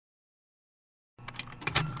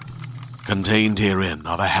Contained herein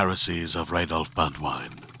are the heresies of Radolf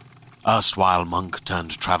Burntwine, erstwhile monk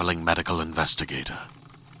turned traveling medical investigator.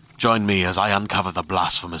 Join me as I uncover the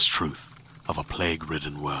blasphemous truth of a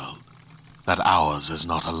plague-ridden world, that ours is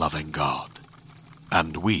not a loving God,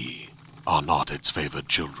 and we are not its favored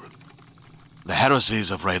children. The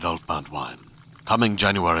heresies of Radolf Burntwine, coming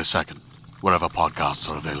January 2nd, wherever podcasts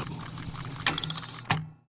are available.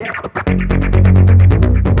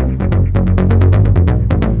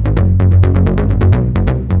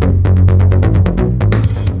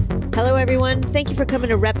 Thank you for coming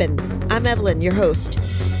to Reppin. I'm Evelyn, your host.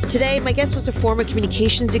 Today, my guest was a former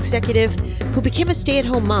communications executive who became a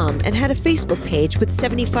stay-at-home mom and had a Facebook page with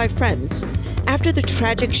 75 friends. After the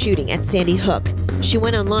tragic shooting at Sandy Hook, she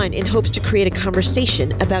went online in hopes to create a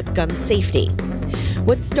conversation about gun safety.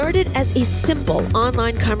 What started as a simple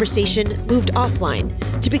online conversation moved offline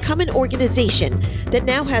to become an organization that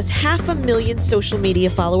now has 500,000 social media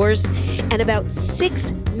followers and about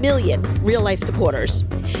 6 million real-life supporters.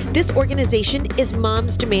 This organization is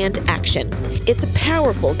Moms Demand Action. It's a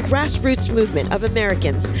powerful grassroots movement of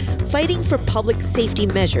Americans fighting for public safety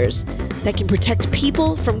measures that can protect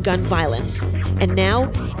people from gun violence. And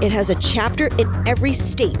now it has a chapter in every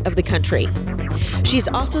state of the country. She's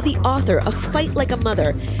also the author of Fight Like a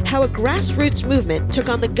Mother, How a Grassroots Movement Took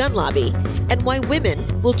on the Gun Lobby and Why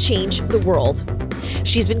Women Will Change the World.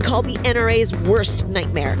 She's been called the NRA's worst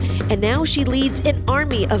nightmare, and now she leads an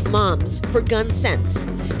army of moms for gun sense.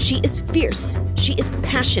 She is fierce. She is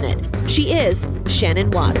passionate. She is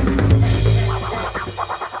Shannon Watts.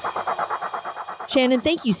 Shannon,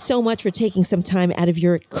 thank you so much for taking some time out of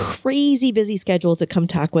your crazy busy schedule to come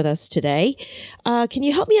talk with us today. Can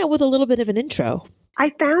you help me out with a little bit of an intro?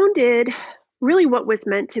 I founded really what was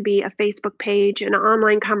meant to be a Facebook page, an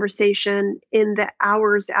online conversation in the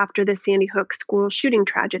hours after the Sandy Hook school shooting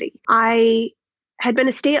tragedy. I had been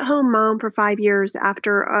a stay-at-home mom for 5 years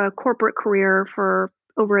after a corporate career for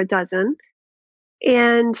over a dozen.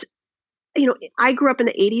 And, I grew up in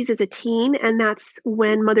the 80s as a teen, and that's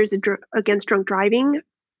when Mothers Against Drunk Driving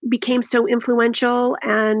became so influential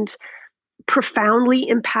and profoundly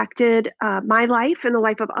impacted my life and the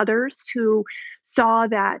life of others who saw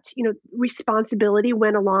that, responsibility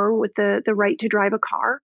went along with the right to drive a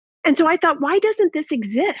car. And so I thought, why doesn't this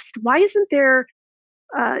exist? Why isn't there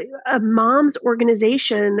a mom's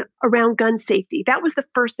organization around gun safety? That was the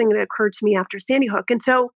first thing that occurred to me after Sandy Hook. And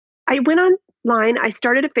so I went online, I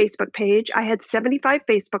started a Facebook page. I had 75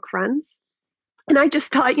 Facebook friends. And I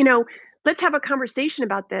just thought, let's have a conversation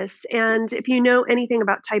about this. And if you know anything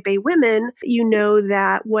about type A women, you know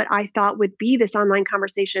that what I thought would be this online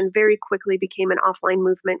conversation very quickly became an offline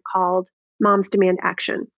movement called Moms Demand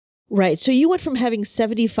Action. Right. So you went from having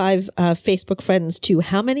 75 Facebook friends to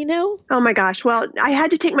how many now? Oh my gosh. Well, I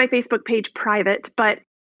had to take my Facebook page private, but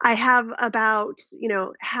I have about,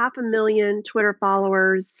 500,000 Twitter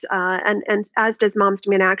followers, and as does Moms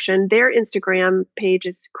Demand Action. Their Instagram page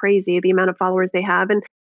is crazy, the amount of followers they have. And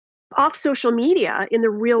off social media in the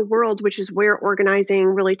real world, which is where organizing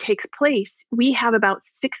really takes place, we have about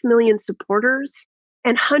 6 million supporters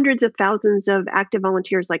and hundreds of thousands of active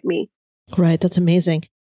volunteers like me. Right. That's amazing.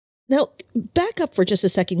 Now, back up for just a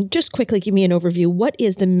second. Just quickly give me an overview. What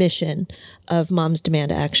is the mission of Moms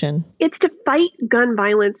Demand Action? It's to fight gun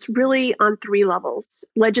violence really on 3 levels.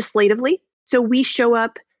 Legislatively, so we show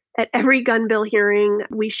up at every gun bill hearing.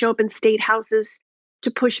 We show up in state houses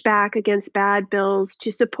to push back against bad bills, to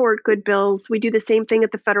support good bills. We do the same thing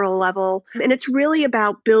at the federal level. And it's really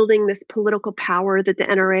about building this political power that the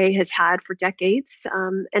NRA has had for decades,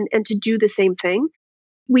 and to do the same thing.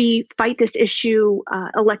 We fight this issue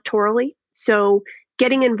electorally. So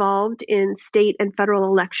getting involved in state and federal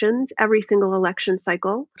elections, every single election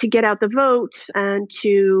cycle, to get out the vote and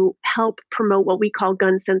to help promote what we call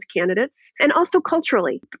gun sense candidates. And also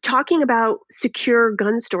culturally, talking about secure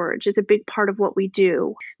gun storage is a big part of what we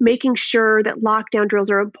do. Making sure that lockdown drills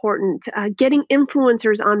are important, getting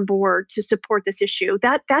influencers on board to support this issue.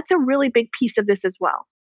 That's a really big piece of this as well.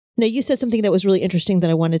 Now, you said something that was really interesting that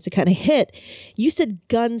I wanted to kind of hit. You said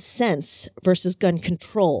gun sense versus gun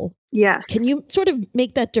control. Yes. Can you sort of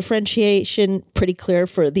make that differentiation pretty clear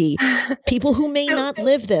for the people who may not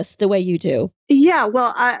live this the way you do? Yeah,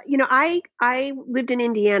 well, I lived in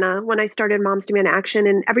Indiana when I started Moms Demand Action,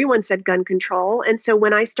 and everyone said gun control. And so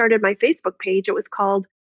when I started my Facebook page, it was called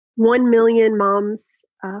 1 Million Moms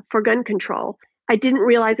for Gun Control. I didn't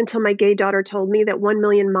realize until my gay daughter told me that 1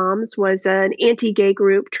 Million Moms was an anti-gay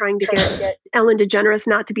group trying to get Ellen DeGeneres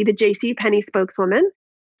not to be the J.C. Penney spokeswoman.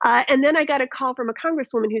 And then I got a call from a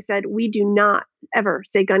congresswoman who said, we do not ever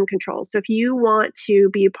say gun control. So if you want to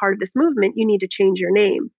be a part of this movement, you need to change your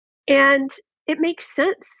name. And it makes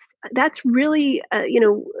sense. that's really,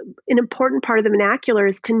 an important part of the vernacular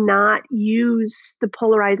is to not use the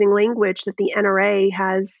polarizing language that the NRA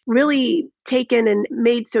has really taken and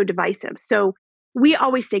made so divisive. So we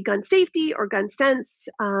always say gun safety or gun sense,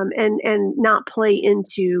 and not play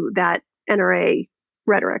into that NRA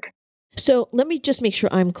rhetoric. So let me just make sure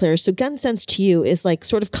I'm clear. So gun sense to you is like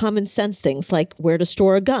sort of common sense things like where to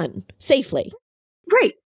store a gun safely.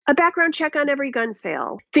 Right. A background check on every gun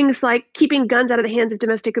sale. Things like keeping guns out of the hands of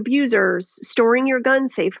domestic abusers, storing your gun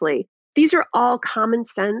safely. These are all common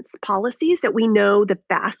sense policies that we know the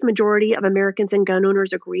vast majority of Americans and gun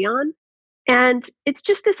owners agree on. And it's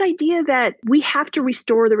just this idea that we have to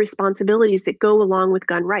restore the responsibilities that go along with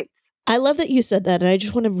gun rights. I love that you said that. And I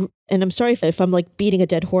just want to, and I'm sorry if I'm like beating a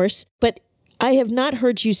dead horse, but I have not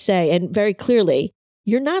heard you say, and very clearly,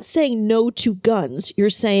 you're not saying no to guns. You're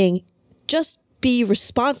saying just be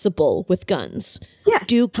responsible with guns. Yes,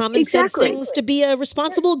 do common exactly. sense things to be a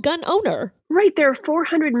responsible gun owner. Right. There are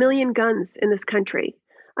 400 million guns in this country,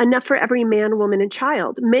 enough for every man, woman, and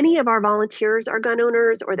child. Many of our volunteers are gun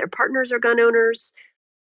owners or their partners are gun owners.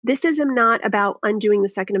 This is not about undoing the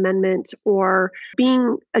Second Amendment or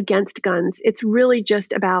being against guns. It's really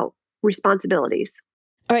just about responsibilities.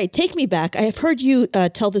 All right, take me back. I have heard you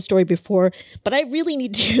tell this story before, but I really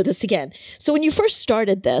need to hear this again. So when you first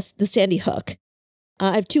started this, the Sandy Hook,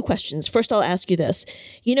 I have two questions. First, I'll ask you this.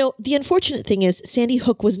 You know, the unfortunate thing is Sandy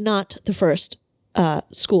Hook was not the first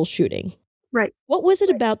school shooting. Right. What was it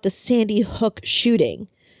about the Sandy Hook shooting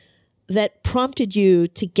that prompted you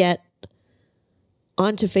to get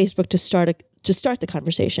onto Facebook to start the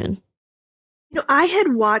conversation? I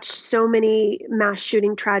had watched so many mass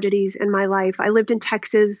shooting tragedies in my life. I lived in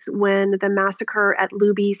Texas when the massacre at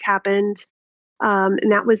Luby's happened,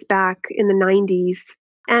 and that was back in the 90s.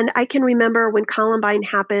 And I can remember when Columbine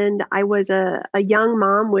happened, I was a young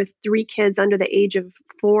mom with 3 kids under the age of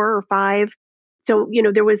 4 or 5. So,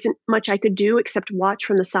 there wasn't much I could do except watch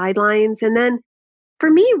from the sidelines. And then for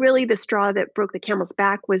me, really, the straw that broke the camel's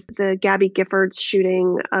back was the Gabby Giffords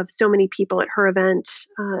shooting of so many people at her event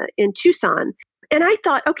in Tucson. And I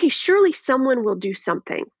thought, okay, surely someone will do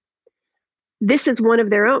something. This is one of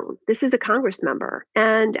their own. This is a Congress member.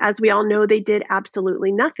 And as we all know, they did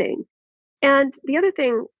absolutely nothing. And the other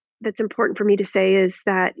thing that's important for me to say is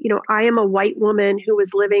that, I am a white woman who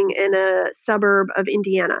was living in a suburb of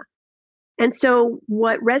Indiana. And so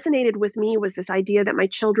what resonated with me was this idea that my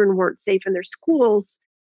children weren't safe in their schools,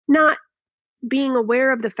 not being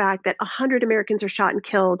aware of the fact that 100 Americans are shot and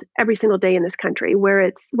killed every single day in this country, whether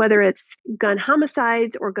it's gun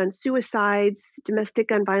homicides or gun suicides, domestic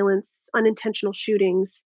gun violence, unintentional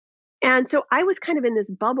shootings. And so I was kind of in this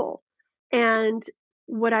bubble. And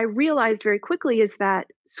what I realized very quickly is that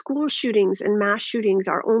school shootings and mass shootings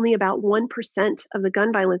are only about 1% of the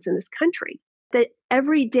gun violence in this country. That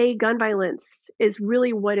everyday gun violence is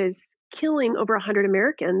really what is killing over 100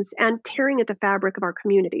 Americans and tearing at the fabric of our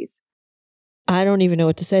communities. I don't even know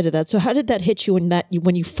what to say to that. So how did that hit you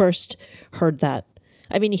when you first heard that?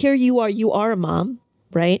 I mean, here you are a mom,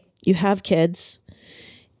 right? You have kids.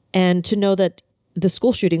 And to know that the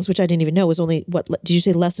school shootings, which I didn't even know, was only, what, did you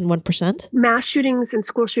say less than 1%? Mass shootings and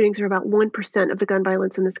school shootings are about 1% of the gun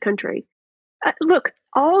violence in this country. Look,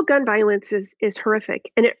 all gun violence is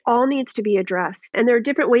horrific and it all needs to be addressed. And there are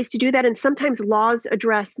different ways to do that. And sometimes laws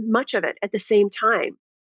address much of it at the same time.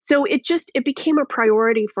 So it became a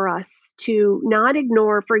priority for us to not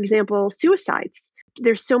ignore, for example, suicides.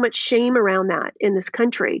 There's so much shame around that in this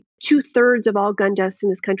country. 2/3 of all gun deaths in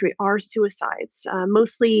this country are suicides,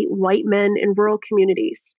 mostly white men in rural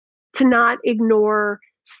communities. To not ignore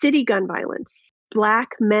city gun violence. Black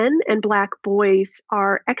men and Black boys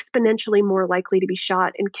are exponentially more likely to be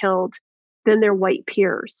shot and killed than their white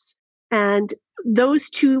peers. And those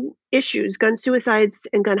two issues, gun suicides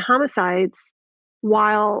and gun homicides,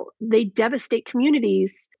 while they devastate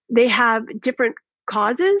communities, they have different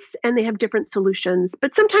causes and they have different solutions.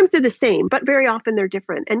 But sometimes they're the same, but very often they're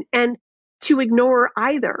different. And to ignore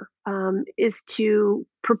either is to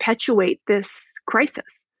perpetuate this crisis.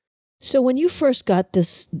 So when you first got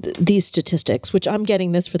these statistics, which I'm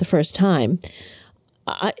getting this for the first time,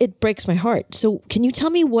 it breaks my heart. So can you tell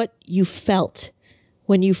me what you felt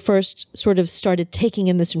when you first sort of started taking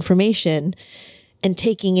in this information and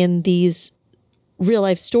taking in these real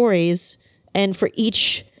life stories, and for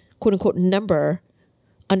each quote unquote number,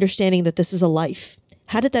 understanding that this is a life?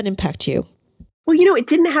 How did that impact you? Well, it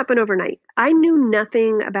didn't happen overnight. I knew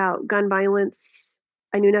nothing about gun violence.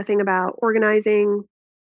 I knew nothing about organizing.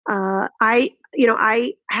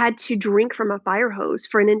 I had to drink from a fire hose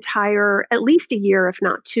for at least a year, if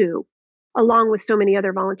not 2, along with so many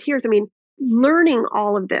other volunteers. I mean, learning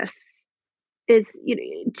all of this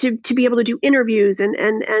to be able to do interviews and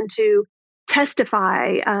to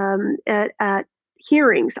testify at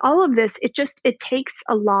hearings. All of this, it takes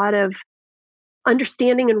a lot of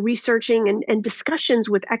understanding and researching and discussions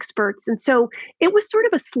with experts. And so it was sort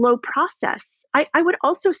of a slow process. I would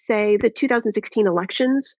also say the 2016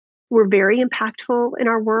 elections were very impactful in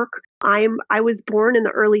our work. I was born in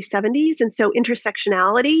the early 70s, and so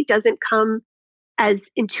intersectionality doesn't come as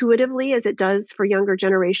intuitively as it does for younger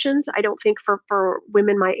generations. I don't think for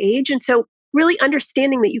women my age. And so really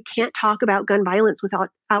understanding that you can't talk about gun violence without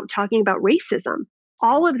talking about racism.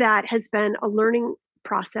 All of that has been a learning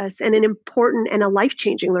process and an important and a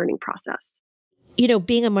life-changing learning process.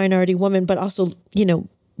 Being a minority woman, but also,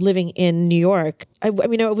 living in New York, I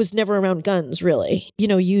mean, I was never around guns, really.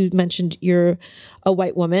 You mentioned you're a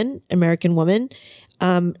white woman, American woman,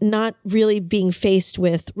 not really being faced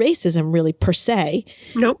with racism, really, per se.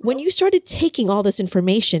 Nope. When you started taking all this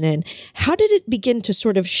information in, how did it begin to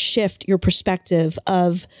sort of shift your perspective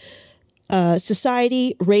of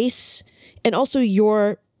society, race, and also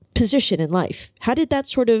your position in life? How did that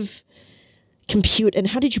sort of compute, and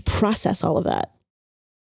how did you process all of that?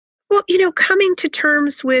 Well, coming to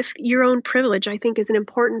terms with your own privilege, I think, is an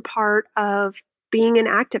important part of being an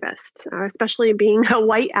activist, especially being a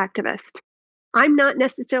white activist. I'm not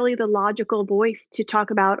necessarily the logical voice to talk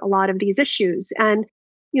about a lot of these issues. And,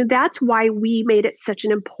 that's why we made it such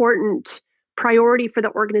an important priority for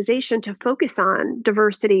the organization to focus on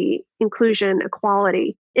diversity, inclusion,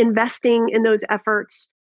 equality, investing in those efforts.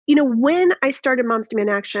 When I started Moms Demand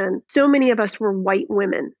Action, so many of us were white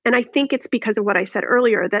women. And I think it's because of what I said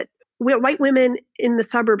earlier, that white women in the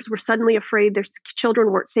suburbs were suddenly afraid their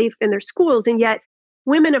children weren't safe in their schools. And yet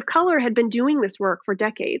women of color had been doing this work for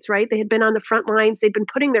decades, right? They had been on the front lines. They'd been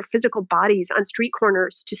putting their physical bodies on street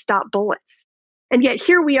corners to stop bullets. And yet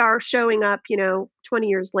here we are showing up, 20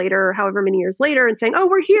 years later, however many years later, and saying, oh,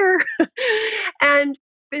 we're here. And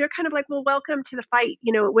they're kind of like, well, welcome to the fight.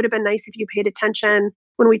 It would have been nice if you paid attention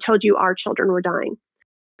when we told you our children were dying.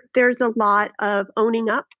 There's a lot of owning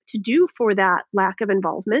up to do for that lack of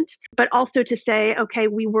involvement, but also to say, okay,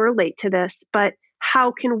 we were late to this, but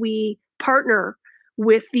how can we partner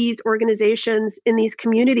with these organizations in these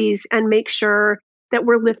communities and make sure that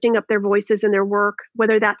we're lifting up their voices in their work,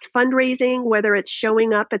 whether that's fundraising, whether it's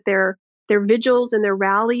showing up at their vigils and their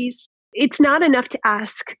rallies. It's not enough to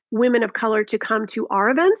ask women of color to come to our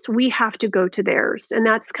events. We have to go to theirs. And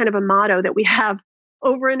that's kind of a motto that we have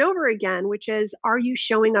over and over again, which is, are you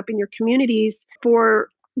showing up in your communities for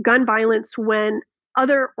gun violence when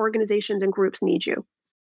other organizations and groups need you?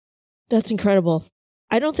 That's incredible.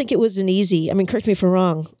 I don't think it was an easy, I mean, correct me if I'm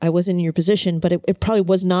wrong, I was in your position, but it probably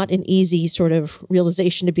was not an easy sort of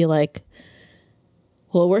realization to be like,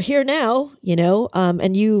 well, we're here now,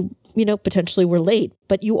 and you potentially were late,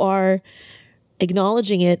 but you are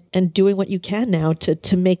acknowledging it and doing what you can now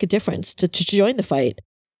to make a difference, to join the fight.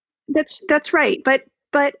 That's right.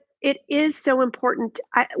 But it is so important.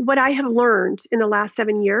 What I have learned in the last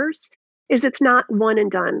 7 years is it's not one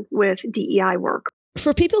and done with DEI work.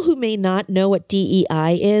 For people who may not know what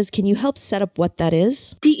DEI is, can you help set up what that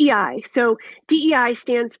is? DEI. So DEI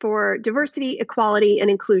stands for diversity, equality, and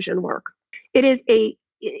inclusion work. It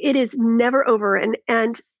is never over.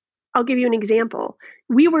 And I'll give you an example.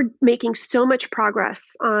 We were making so much progress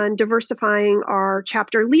on diversifying our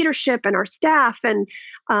chapter leadership and our staff and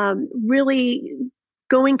really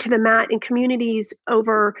going to the mat in communities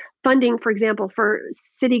over funding, for example, for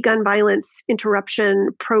city gun violence interruption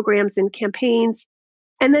programs and campaigns.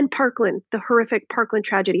 And then Parkland, the horrific Parkland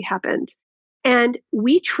tragedy happened. And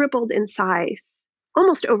we tripled in size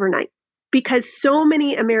almost overnight because so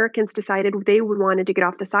many Americans decided they would wanted to get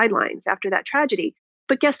off the sidelines after that tragedy.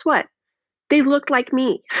 But guess what? They looked like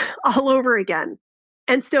me all over again.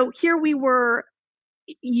 And so here we were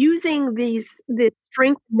using the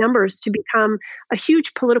strength of numbers to become a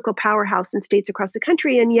huge political powerhouse in states across the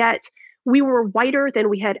country. And yet we were whiter than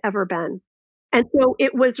we had ever been. And so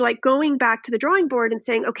it was like going back to the drawing board and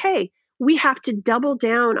saying, okay, we have to double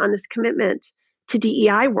down on this commitment to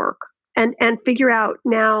DEI work and figure out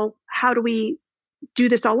now, how do we do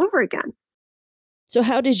this all over again? So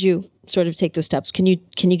how did you sort of take those steps? Can you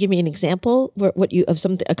give me an example of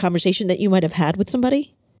a conversation that you might have had with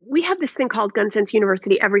somebody? We have this thing called Gun Sense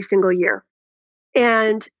University every single year.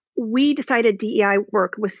 And we decided DEI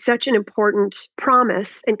work was such an important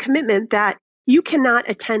promise and commitment that you cannot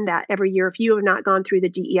attend that every year if you have not gone through the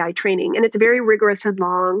DEI training. And it's very rigorous and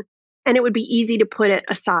long, and it would be easy to put it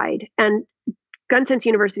aside. And Gun Sense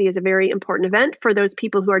University is a very important event for those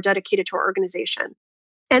people who are dedicated to our organization.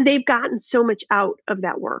 And they've gotten so much out of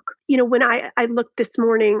that work. When I looked this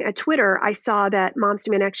morning at Twitter, I saw that Moms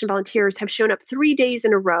Demand Action volunteers have shown up 3 days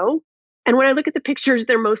in a row. And when I look at the pictures,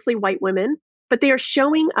 they're mostly white women, but they are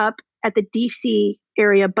showing up at the DC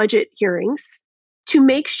area budget hearings to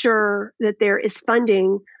make sure that there is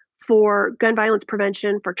funding for gun violence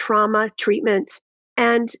prevention, for trauma treatment.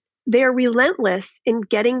 And they're relentless in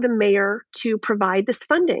getting the mayor to provide this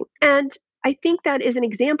funding. And I think that is an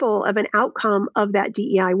example of an outcome of that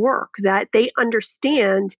DEI work, that they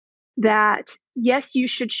understand that, yes, you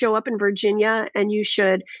should show up in Virginia and you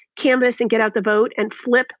should canvass and get out the vote and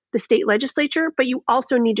flip the state legislature, but you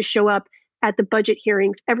also need to show up at the budget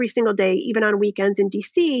hearings every single day, even on weekends in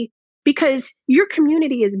DC, because your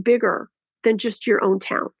community is bigger than just your own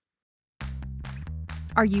town.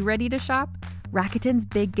 Are you ready to shop? Rakuten's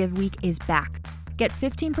Big Give Week is back. Get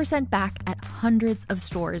 15% back at hundreds of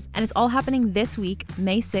stores, and it's all happening this week,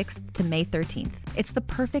 May 6th to May 13th. It's the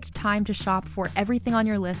perfect time to shop for everything on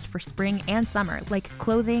your list for spring and summer, like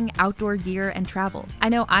clothing, outdoor gear, and travel. I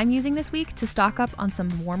know I'm using this week to stock up on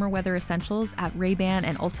some warmer weather essentials at Ray-Ban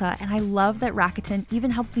and Ulta, and I love that Rakuten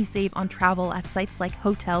even helps me save on travel at sites like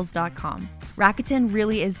Hotels.com. Rakuten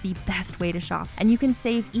really is the best way to shop, and you can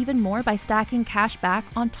save even more by stacking cash back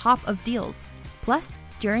on top of deals. Plus,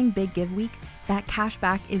 during Big Give Week, that cash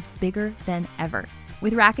back is bigger than ever.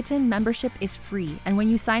 With Rakuten, membership is free, and when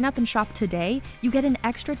you sign up and shop today, you get an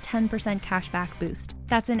extra 10% cash back boost.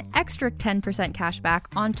 That's an extra 10% cash back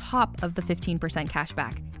on top of the 15% cash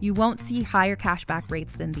back. You won't see higher cash back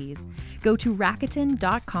rates than these. Go to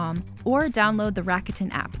Rakuten.com or download the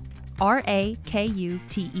Rakuten app. Rakuten.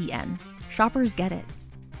 Shoppers get it.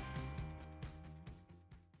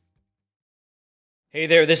 Hey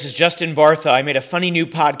there, this is Justin Bartha. I made a funny new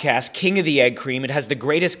podcast, King of the Egg Cream. It has the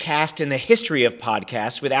greatest cast in the history of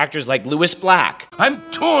podcasts with actors like Louis Black. I'm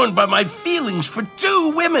torn by my feelings for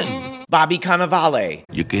two women. Bobby Cannavale.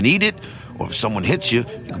 You can eat it, or if someone hits you,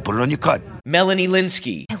 you can put it on your cut. Melanie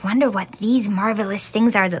Linsky. I wonder what these marvelous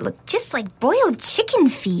things are that look just like boiled chicken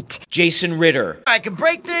feet. Jason Ritter. I can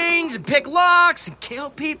break things and pick locks and kill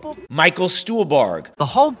people. Michael Stuhlbarg. The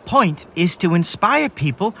whole point is to inspire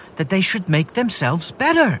people that they should make themselves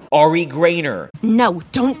better. Ari Grainer. No,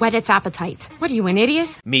 don't whet its appetite. What are you, an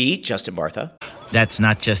idiot? Me, Justin Bartha. That's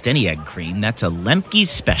not just any egg cream, that's a Lemke's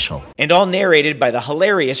special. And all narrated by the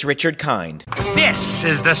hilarious Richard Kind. This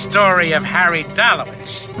is the story of Harry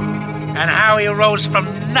Dalowitz and how he rose from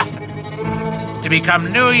nothing to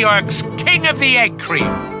become New York's King of the Egg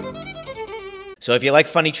Cream. So if you like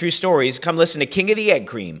funny true stories, come listen to King of the Egg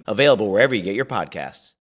Cream, available wherever you get your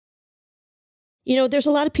podcasts. There's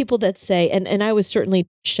a lot of people that say, and I was certainly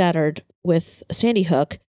shattered with Sandy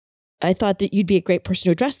Hook. I thought that you'd be a great person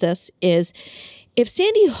to address this, is if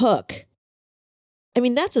Sandy Hook,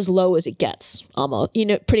 that's as low as it gets, almost,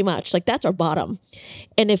 pretty much. Like, that's our bottom.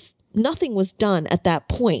 And if nothing was done at that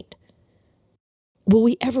point, will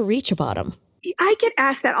we ever reach a bottom? I get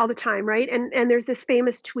asked that all the time, right? And there's this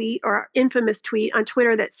famous tweet or infamous tweet on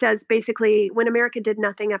Twitter that says basically, when America did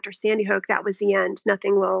nothing after Sandy Hook, that was the end.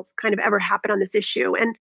 Nothing will kind of ever happen on this issue.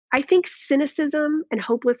 And I think cynicism and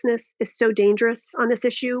hopelessness is so dangerous on this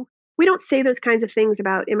issue. We don't say those kinds of things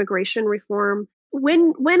about immigration reform.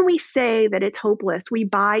 When we say that it's hopeless, we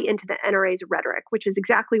buy into the NRA's rhetoric, which is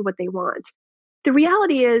exactly what they want. The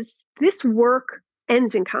reality is this work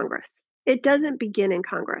ends in Congress. It doesn't begin in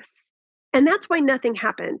Congress. And that's why nothing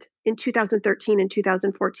happened in 2013 and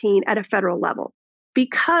 2014 at a federal level,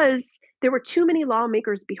 because there were too many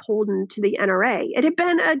lawmakers beholden to the NRA. It had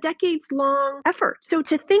been a decades-long effort. So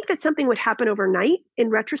to think that something would happen overnight, in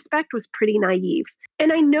retrospect, was pretty naive.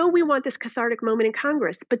 And I know we want this cathartic moment in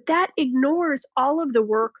Congress, but that ignores all of the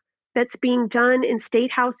work that's being done in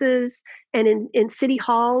state houses and in city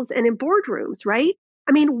halls and in boardrooms, right?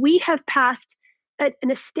 We have passed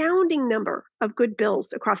an astounding number of good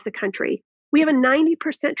bills across the country. We have a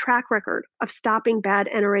 90% track record of stopping bad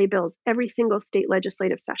NRA bills every single state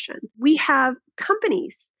legislative session. We have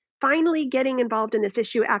companies finally getting involved in this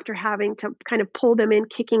issue after having to kind of pull them in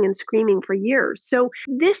kicking and screaming for years. So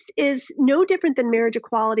this is no different than marriage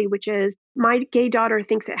equality, which is my gay daughter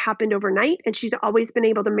thinks it happened overnight and she's always been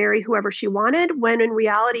able to marry whoever she wanted, when in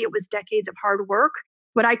reality it was decades of hard work,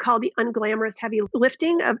 what I call the unglamorous heavy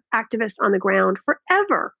lifting of activists on the ground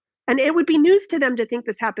forever. And it would be news to them to think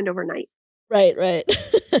this happened overnight. Right.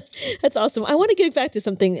 That's awesome. I want to get back to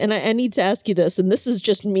something, and I need to ask you this, and this is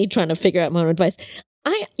just me trying to figure out my own advice.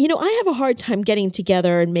 I have a hard time getting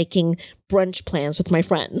together and making brunch plans with my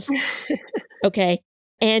friends. Okay.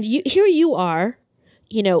 And here you are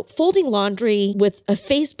folding laundry with a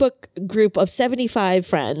Facebook group of 75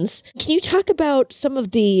 friends. Can you talk about some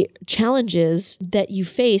of the challenges that you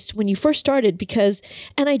faced when you first started? Because,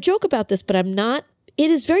 and I joke about this, but it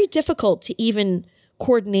is very difficult to even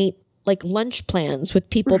coordinate like lunch plans with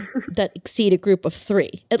people that exceed a group of 3.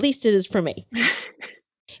 At least it is for me.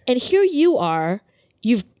 And here you are,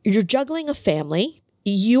 you're juggling a family.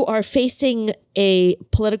 You are facing a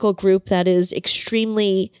political group that is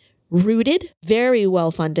extremely rooted, very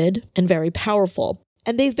well-funded, and very powerful.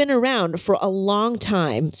 And they've been around for a long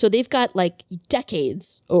time. So they've got like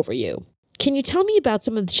decades over you. Can you tell me about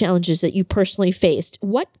some of the challenges that you personally faced?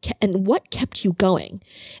 What kept you going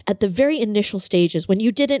at the very initial stages when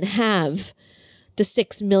you didn't have the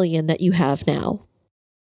 6 million that you have now?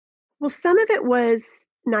 Well, some of it was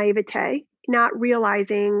naivete, not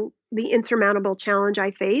realizing the insurmountable challenge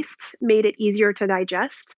I faced made it easier to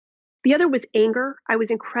digest. The other was anger. I was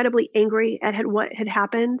incredibly angry at what had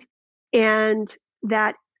happened. And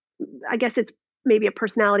that, I guess it's maybe a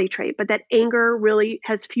personality trait, but that anger really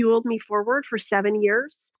has fueled me forward for 7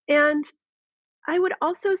 years. And I would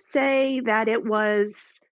also say that it was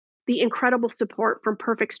the incredible support from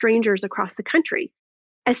perfect strangers across the country.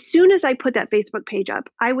 As soon as I put that Facebook page up,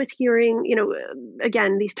 I was hearing,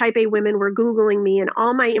 again, these type A women were Googling me and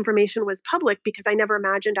all my information was public because I never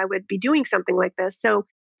imagined I would be doing something like this. So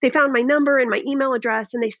they found my number and my email address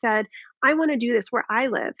and they said, I want to do this where I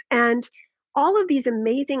live. And all of these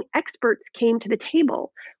amazing experts came to the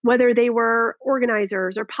table, whether they were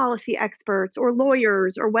organizers or policy experts or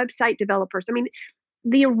lawyers or website developers. I mean,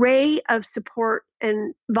 the array of support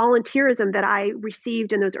and volunteerism that I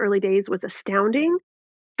received in those early days was astounding.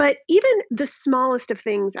 But even the smallest of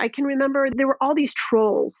things, I can remember there were all these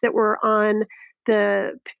trolls that were on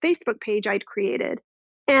the Facebook page I'd created.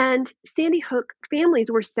 And Sandy Hook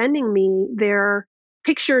families were sending me their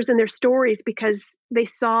pictures and their stories because they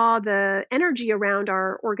saw the energy around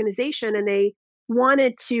our organization and they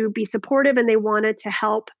wanted to be supportive and they wanted to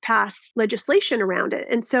help pass legislation around it.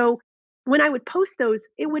 And so when I would post those,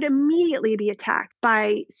 it would immediately be attacked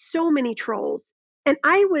by so many trolls. And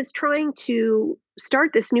I was trying to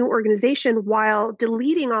start this new organization while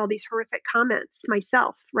deleting all these horrific comments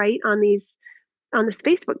myself, right, on this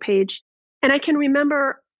Facebook page. And I can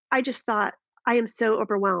remember I just thought, I am so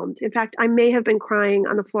overwhelmed. In fact, I may have been crying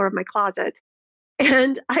on the floor of my closet.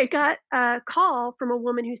 And I got a call from a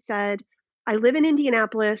woman who said, I live in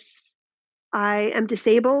Indianapolis. I am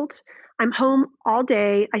disabled. I'm home all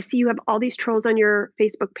day. I see you have all these trolls on your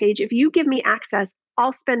Facebook page. If you give me access,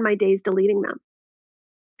 I'll spend my days deleting them.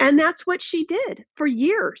 And that's what she did for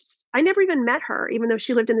years. I never even met her, even though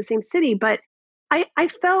she lived in the same city. But I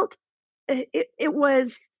felt it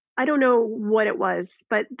was, I don't know what it was,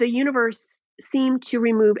 but the universe seemed to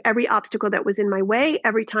remove every obstacle that was in my way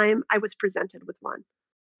every time I was presented with one.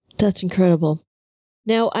 That's incredible.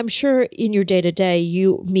 Now, I'm sure in your day-to-day,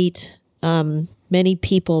 you meet many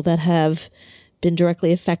people that have been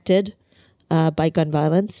directly affected by gun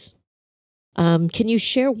violence. Can you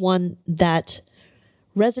share one that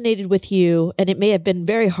resonated with you, and it may have been a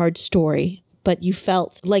very hard story, but you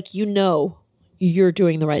felt like you're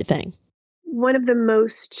doing the right thing? One of the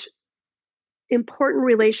most important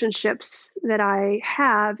relationships that I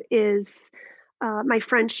have is my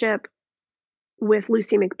friendship with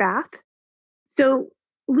Lucy McBath. So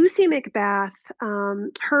Lucy McBath,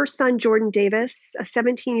 her son Jordan Davis, a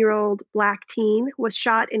 17-year-old Black teen, was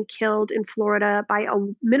shot and killed in Florida by a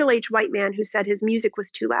middle-aged white man who said his music was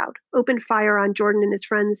too loud, opened fire on Jordan and his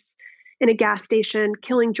friends in a gas station,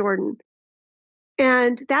 killing Jordan.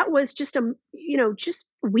 And that was just just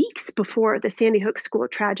weeks before the Sandy Hook school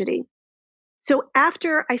tragedy. So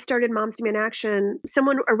after I started Moms Demand Action,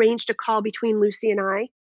 someone arranged a call between Lucy and I.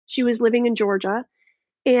 She was living in Georgia.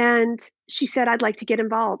 And she said, I'd like to get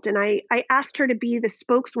involved. And I asked her to be the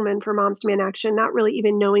spokeswoman for Moms Demand Action, not really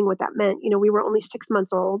even knowing what that meant. We were only 6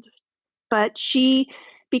 months old, but she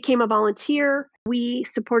became a volunteer. We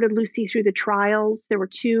supported Lucy through the trials. There were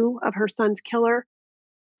 2 of her son's killer.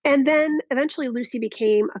 And then eventually Lucy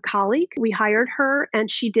became a colleague. We hired her and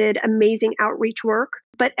she did amazing outreach work.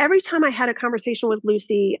 But every time I had a conversation with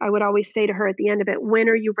Lucy, I would always say to her at the end of it, when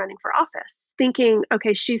are you running for office? Thinking,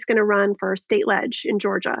 okay, she's going to run for state ledge in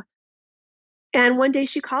Georgia. And one day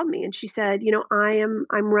she called me and she said, I'm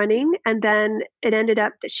running. And then it ended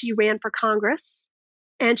up that she ran for Congress.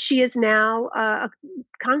 And she is now a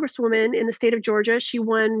congresswoman in the state of Georgia. She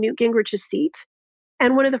won Newt Gingrich's seat.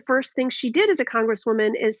 And one of the first things she did as a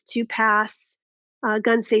congresswoman is to pass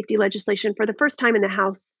gun safety legislation for the first time in the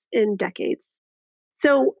House in decades.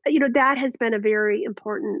 So, that has been a very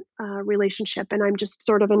important relationship. And I'm just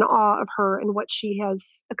sort of in awe of her and what she has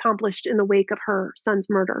accomplished in the wake of her son's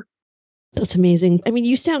murder. That's amazing. I mean,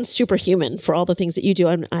 you sound superhuman for all the things that you do.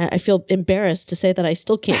 I feel embarrassed to say that I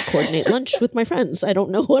still can't coordinate lunch with my friends. I don't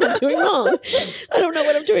know what I'm doing wrong. I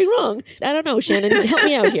don't know, Shannon. Help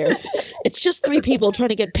me out here. It's just 3 people trying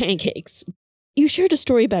to get pancakes. You shared a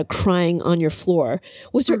story about crying on your floor.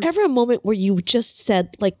 Was there ever a moment where you just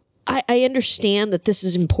said, like, I understand that this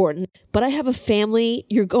is important, but I have a family.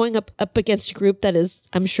 You're going up against a group that is,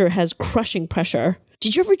 I'm sure, has crushing pressure.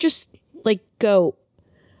 Did you ever just go,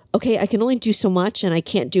 okay, I can only do so much and I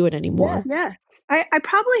can't do it anymore? Yes. I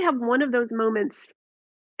probably have one of those moments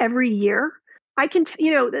every year. I can,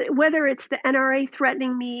 whether it's the NRA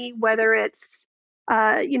threatening me, whether it's,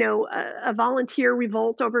 a volunteer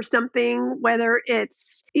revolt over something, whether it's,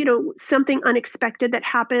 something unexpected that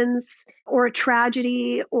happens or a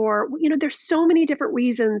tragedy or, there's so many different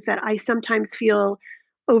reasons that I sometimes feel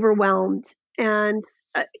overwhelmed. And,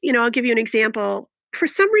 I'll give you an example. For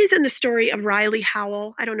some reason, the story of Riley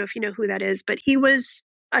Howell, I don't know if you know who that is, but he was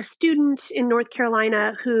a student in North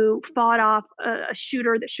Carolina who fought off a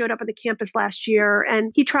shooter that showed up on the campus last year,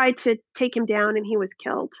 and he tried to take him down and he was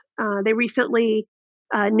killed. They recently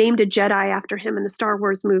named a Jedi after him in the Star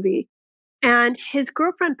Wars movie. And his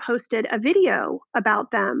girlfriend posted a video about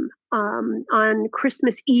them on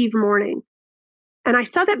Christmas Eve morning. And I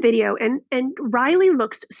saw that video, and Riley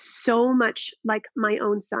looks so much like my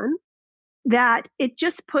own son that it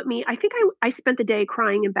just put me, I think I spent the day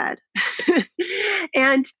crying in bed.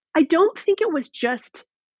 And I don't think it was just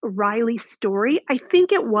Riley's story. I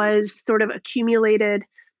think it was sort of accumulated.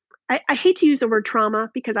 I hate to use the word trauma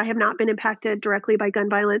because I have not been impacted directly by gun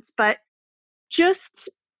violence, but just,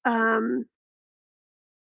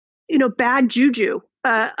 bad juju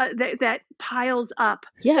that piles up.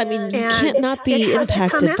 Yeah, I mean, you can't not be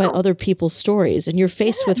impacted by other people's stories, and you're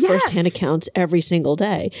faced with firsthand accounts every single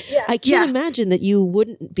day. I can't imagine that you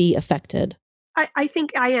wouldn't be affected. I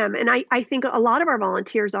think I am, and I think a lot of our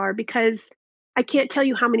volunteers are, because I can't tell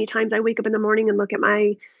you how many times I wake up in the morning and look at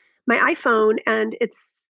my iPhone, and it's,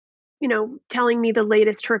 telling me the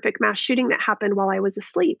latest horrific mass shooting that happened while I was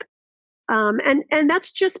asleep. And that's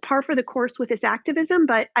just par for the course with this activism.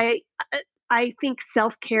 But I think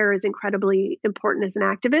self-care is incredibly important as an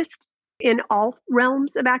activist in all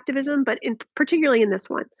realms of activism, but particularly in this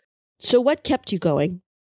one. So what kept you going?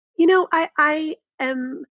 I'm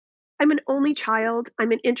an only child.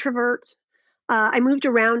 I'm an introvert. I moved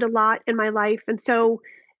around a lot in my life. And so,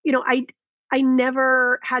 I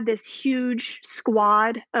never had this huge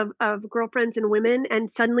squad of girlfriends and women,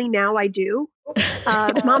 and suddenly now I do.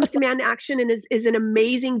 Moms Demand Action is an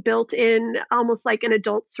amazing built-in, almost like an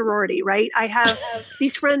adult sorority, right? I have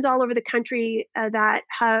these friends all over the country that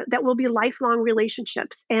will be lifelong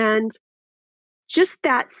relationships, and just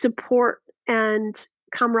that support and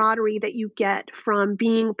camaraderie that you get from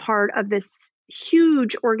being part of this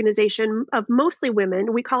huge organization of mostly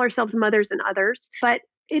women. We call ourselves Mothers and Others, but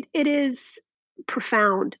it is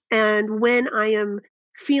profound. And when I am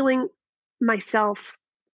feeling myself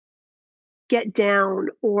get down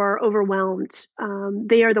or overwhelmed,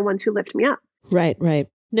 they are the ones who lift me up. Right.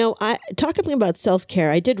 No, talking about self-care,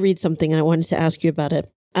 I did read something and I wanted to ask you about it.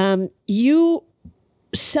 You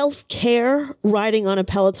self-care riding on a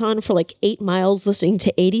Peloton for like 8 miles listening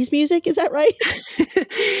to 80s music. Is that right?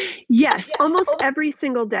 Yes, almost every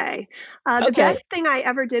single day. The best thing I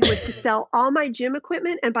ever did was to sell all my gym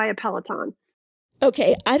equipment and buy a Peloton.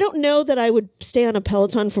 Okay, I don't know that I would stay on a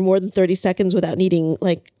Peloton for more than 30 seconds without needing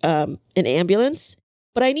like an ambulance.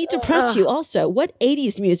 But I need to press you also. What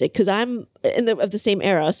 80s music? Because I'm of the same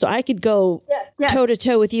era, so I could go toe to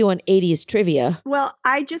toe with you on 80s trivia. Well,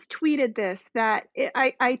 I just tweeted this,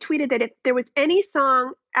 I tweeted that if there was any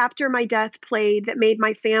song after my death played that made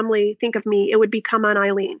my family think of me, it would be Come On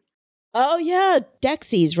Eileen. Oh yeah,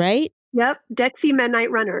 Dexys, right? Yep, Dexy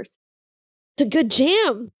Midnight Runners. It's a good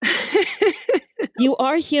jam. You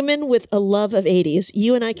are human with a love of 80s.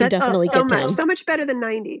 You and I can definitely get down. So much better than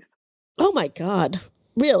 90s. Oh my God.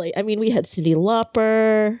 Really? I mean, we had Cyndi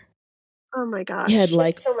Lauper. Oh my gosh. We had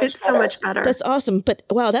like it's so much better. That's awesome. But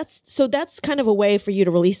wow, that's kind of a way for you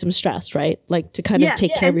to release some stress, right? Like to kind of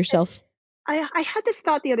take care of yourself. I had this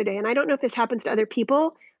thought the other day, and I don't know if this happens to other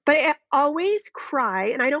people, but I always cry,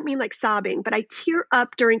 and I don't mean like sobbing, but I tear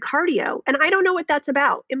up during cardio, and I don't know what that's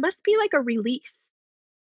about. It must be like a release.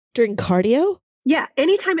 During cardio? Yeah.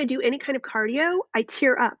 Anytime I do any kind of cardio, I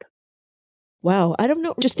tear up. Wow. I don't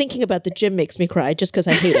know. Just thinking about the gym makes me cry just because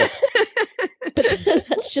I hate it. But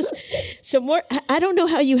that's just So I don't know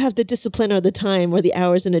how you have the discipline or the time or the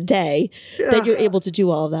hours in a day that you're able to do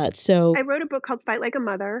all of that. So I wrote a book called Fight Like a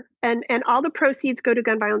Mother, and all the proceeds go to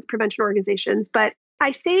gun violence prevention organizations. But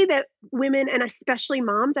I say that women, and especially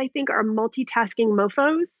moms, I think are multitasking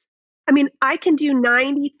mofos. I mean, I can do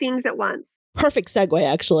 90 things at once. perfect segue,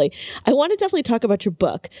 actually. I want to definitely talk about your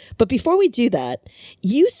book. But before we do that,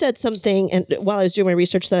 you said something, and while I was doing my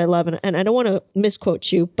research that I love, and I don't want to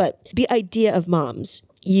misquote you, but the idea of moms.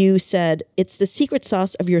 You said it's the secret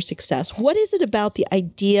sauce of your success. What is it about the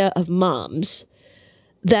idea of moms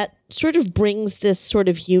that sort of brings this sort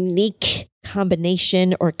of unique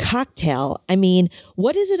combination or cocktail? I mean,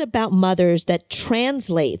 what is it about mothers that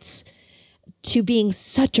translates to being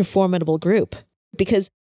such a formidable group?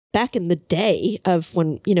 Because back in the day of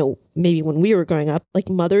when, maybe when we were growing up, like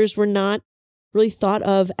mothers were not really thought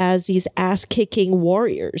of as these ass-kicking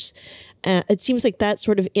warriors. It seems like that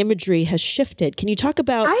sort of imagery has shifted. Can you talk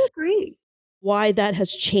about I agree. why that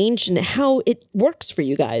has changed and how it works for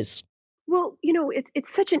you guys? Well,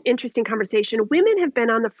 it's such an interesting conversation. Women have been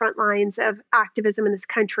on the front lines of activism in this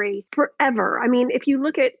country forever. I mean, if you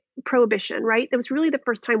look at Prohibition, right? That was really the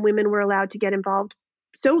first time women were allowed to get involved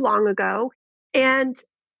so long ago. And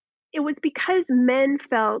it was because men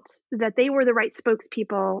felt that they were the right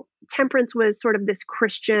spokespeople. Temperance was sort of this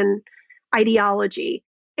Christian ideology.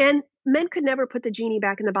 And men could never put the genie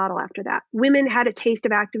back in the bottle after that. Women had a taste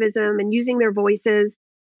of activism and using their voices.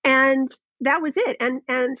 And that was it.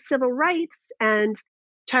 And civil rights and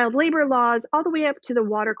child labor laws, all the way up to the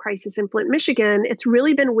water crisis in Flint, Michigan, it's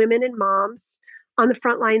really been women and moms on the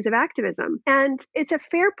front lines of activism. And it's a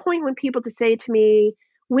fair point when people to say to me,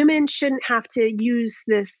 women shouldn't have to use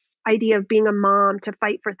this idea of being a mom to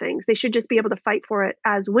fight for things. They should just be able to fight for it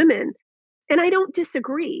as women. And I don't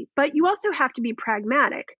disagree, but you also have to be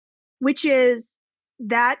pragmatic, which is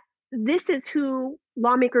that this is who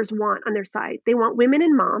lawmakers want on their side. They want women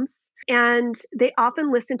and moms, and they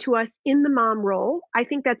often listen to us in the mom role. I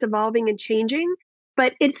think that's evolving and changing,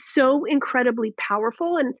 but it's so incredibly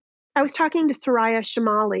powerful. And I was talking to Soraya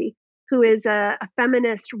Shamali, who is a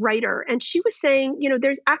feminist writer, and she was saying,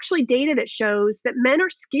 there's actually data that shows that men are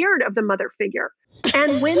scared of the mother figure.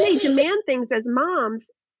 And when they demand things as moms,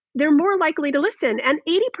 they're more likely to listen. And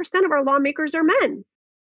 80% of our lawmakers are men.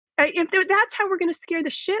 If that's how we're going to scare the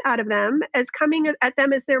shit out of them, as coming at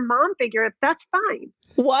them as their mom figure, that's fine.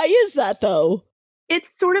 Why is that, though? It's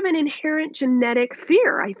sort of an inherent genetic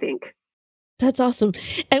fear, I think. That's awesome.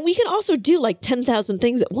 And we can also do like 10,000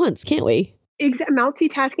 things at once, can't we?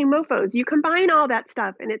 Multitasking mofos. You combine all that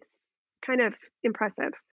stuff, and it's kind of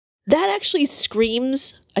impressive. That actually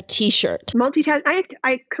screams a t-shirt. Multitask.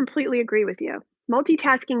 I completely agree with you.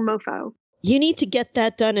 Multitasking mofo. You need to get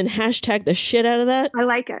that done and hashtag the shit out of that. I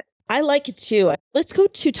like it. I like it too. Let's go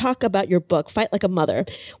to talk about your book, Fight Like a Mother.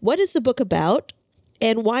 What is the book about,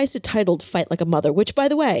 and why is it titled Fight Like a Mother? Which, by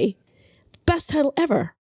the way, best title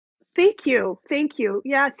ever. Thank you. Thank you.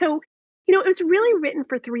 Yeah. So, it was really written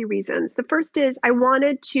for three reasons. The first is I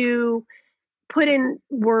wanted to put in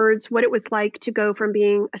words what it was like to go from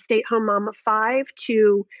being a stay-at-home mom of 5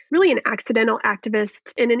 to really an accidental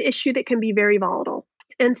activist in an issue that can be very volatile.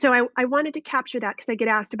 And so I wanted to capture that because I get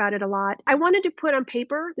asked about it a lot. I wanted to put on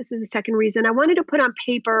paper, this is the second reason, I wanted to put on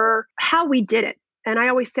paper how we did it. And I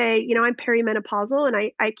always say, I'm perimenopausal and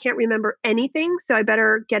I can't remember anything, so I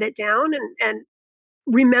better get it down and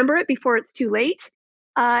remember it before it's too late.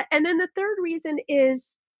 And then the third reason is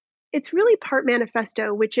it's really part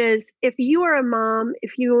manifesto, which is if you are a mom,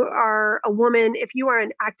 if you are a woman, if you are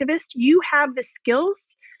an activist, you have the skills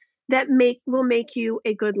that will make you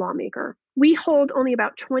a good lawmaker. We hold only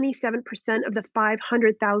about 27% of the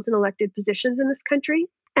 500,000 elected positions in this country.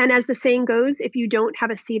 And as the saying goes, if you don't have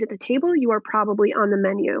a seat at the table, you are probably on the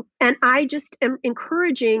menu. And I just am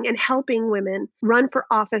encouraging and helping women run for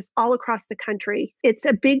office all across the country. It's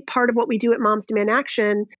a big part of what we do at Moms Demand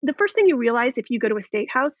Action. The first thing you realize if you go to a state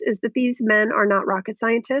house is that these men are not rocket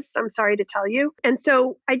scientists. I'm sorry to tell you. And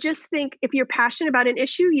so I just think if you're passionate about an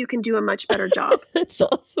issue, you can do a much better job. That's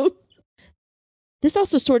awesome. This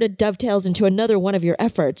also sort of dovetails into another one of your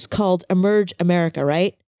efforts called Emerge America,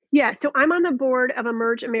 right? Yeah, so I'm on the board of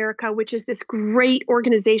Emerge America, which is this great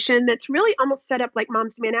organization that's really almost set up like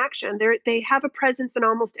Moms Demand Action. They have a presence in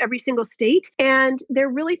almost every single state, and they're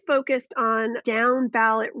really focused on down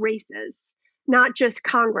ballot races, not just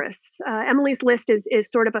Congress. Emily's list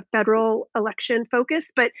is sort of a federal election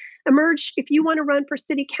focus, but Emerge, if you want to run for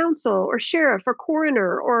city council or sheriff or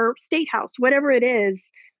coroner or state house, whatever it is,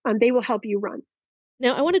 they will help you run.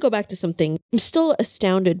 Now, I want to go back to something. I'm still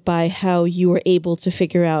astounded by how you were able to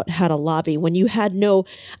figure out how to lobby when you had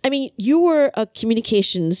you were a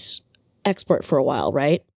communications expert for a while,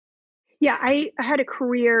 right? Yeah, I had a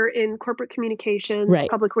career in corporate communications, Right.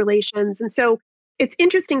 public relations. And so it's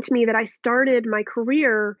interesting to me that I started my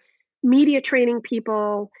career media training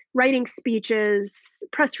people, writing speeches,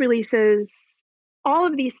 press releases, all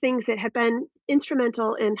of these things that have been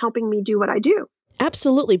instrumental in helping me do what I do.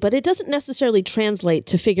 Absolutely, but it doesn't necessarily translate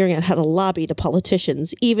to figuring out how to lobby to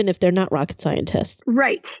politicians, even if they're not rocket scientists.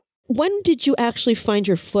 Right. When did you actually find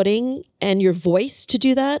your footing and your voice to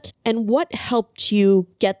do that? And what helped you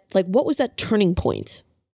get, what was that turning point?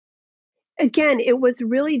 Again, it was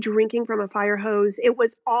really drinking from a fire hose. It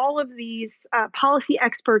was all of these policy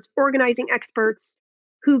experts, organizing experts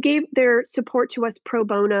who gave their support to us pro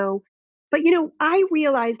bono. But, I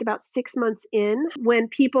realized about 6 months in when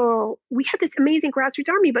we had this amazing grassroots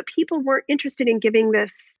army, but people weren't interested in giving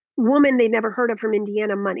this woman they never heard of from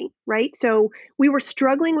Indiana money, right? So we were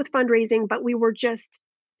struggling with fundraising, but we were just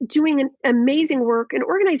doing an amazing work and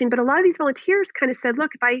organizing. But a lot of these volunteers kind of said,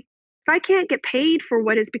 look, if I can't get paid for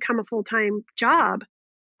what has become a full-time job,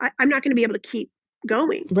 I'm not going to be able to keep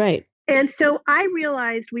going. Right. And so I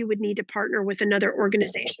realized we would need to partner with another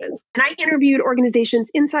organization. And I interviewed organizations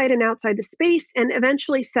inside and outside the space and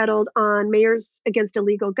eventually settled on Mayors Against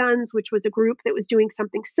Illegal Guns, which was a group that was doing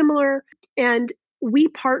something similar. And we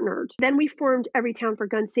partnered. Then we formed Everytown for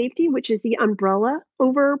Gun Safety, which is the umbrella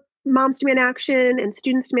over Moms Demand Action and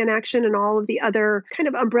Students Demand Action and all of the other kind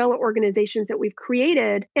of umbrella organizations that we've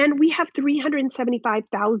created. And we have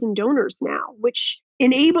 375,000 donors now, which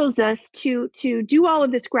enables us to do all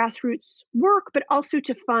of this grassroots work, but also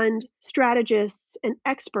to fund strategists and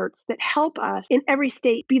experts that help us in every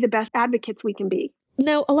state be the best advocates we can be.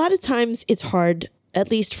 Now, a lot of times it's hard,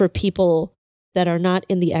 at least for people that are not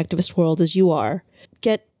in the activist world as you are,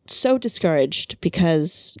 get so discouraged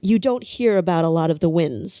because you don't hear about a lot of the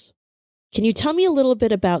wins. Can you tell me a little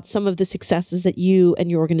bit about some of the successes that you and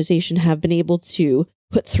your organization have been able to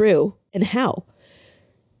put through and how?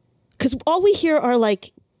 Because all we hear are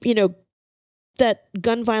that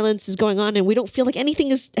gun violence is going on and we don't feel like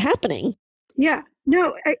anything is happening. Yeah,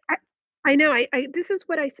 no, I know. This is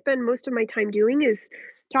what I spend most of my time doing is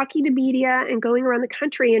talking to media and going around the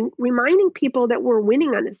country and reminding people that we're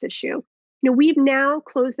winning on this issue. We've now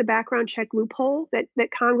closed the background check loophole that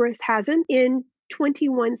Congress hasn't in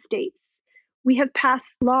 21 states. We have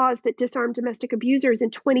passed laws that disarm domestic abusers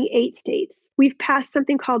in 28 states. We've passed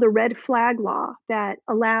something called the red flag law that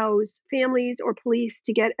allows families or police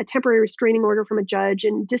to get a temporary restraining order from a judge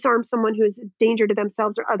and disarm someone who is a danger to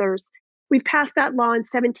themselves or others. We've passed that law in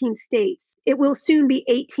 17 states. It will soon be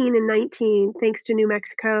 18 and 19, thanks to New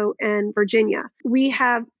Mexico and Virginia. We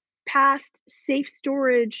have passed safe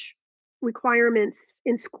storage requirements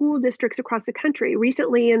in school districts across the country.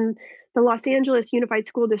 Recently in the Los Angeles Unified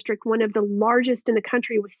School District, one of the largest in the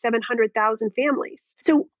country with 700,000 families.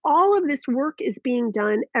 So all of this work is being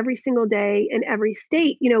done every single day in every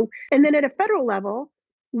state, and then at a federal level,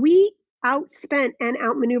 we outspent and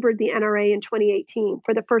outmaneuvered the NRA in 2018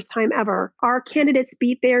 for the first time ever. Our candidates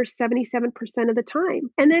beat theirs 77% of the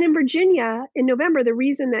time. And then in Virginia in November, the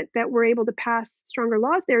reason that we're able to pass stronger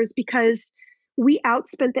laws there is because we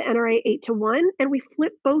outspent the NRA 8-1 and we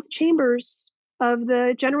flipped both chambers of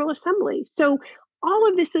the General Assembly. So all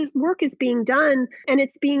of this work is being done, and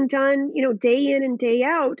it's being done, day in and day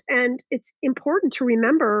out. And it's important to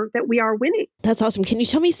remember that we are winning. That's awesome. Can you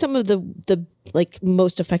tell me some of the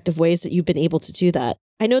most effective ways that you've been able to do that?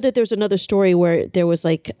 I know that there's another story where there was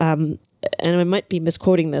and I might be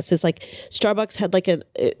misquoting this, is Starbucks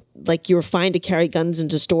had you were fined to carry guns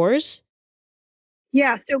into stores.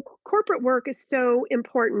 Yeah, so corporate work is so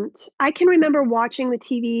important. I can remember watching the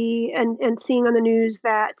TV and seeing on the news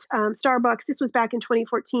that Starbucks, this was back in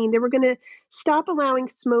 2014, they were going to stop allowing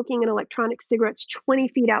smoking and electronic cigarettes 20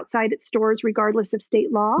 feet outside its stores, regardless of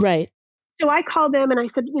state law. Right. So I called them and I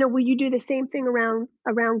said, will you do the same thing around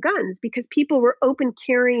guns? Because people were open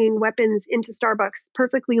carrying weapons into Starbucks,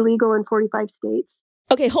 perfectly legal in 45 states.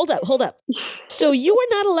 Okay, hold up. So you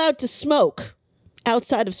were not allowed to smoke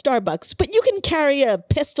outside of Starbucks, but you can carry a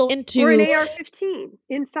pistol into... Or an AR-15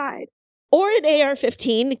 inside. Or an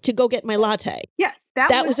AR-15 to go get my latte. Yes,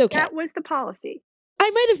 that was okay. That was the policy. I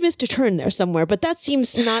might have missed a turn there somewhere, but that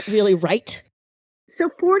seems not really right.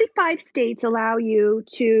 So 45 states allow you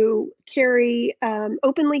to carry,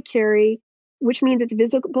 openly carry, which means it's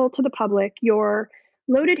visible to the public, your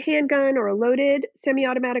loaded handgun or a loaded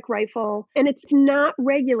semi-automatic rifle, and it's not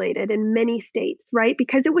regulated in many states, right?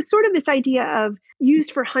 Because it was sort of this idea of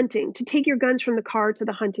used for hunting, to take your guns from the car to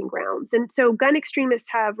the hunting grounds. And so gun extremists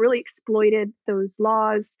have really exploited those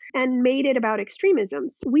laws and made it about extremism.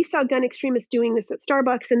 We saw gun extremists doing this at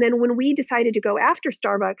Starbucks, and then when we decided to go after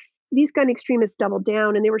Starbucks, these gun extremists doubled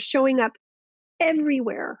down and they were showing up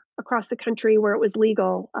everywhere across the country where it was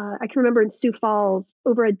legal. I can remember in Sioux Falls,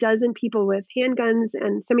 over a dozen people with handguns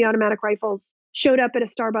and semi-automatic rifles showed up at a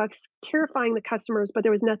Starbucks, terrifying the customers, but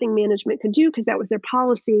there was nothing management could do because that was their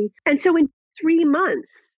policy. And so in 3 months,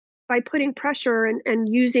 by putting pressure and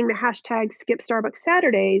using the hashtag Skip Starbucks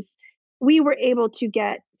Saturdays, we were able to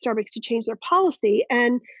get Starbucks to change their policy.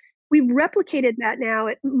 And we've replicated that now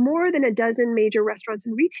at more than a dozen major restaurants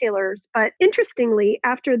and retailers. But interestingly,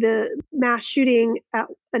 after the mass shooting at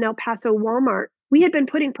an El Paso Walmart, we had been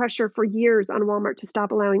putting pressure for years on Walmart to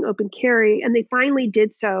stop allowing open carry, and they finally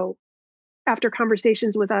did so after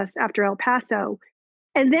conversations with us after El Paso.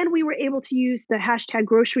 And then we were able to use the hashtag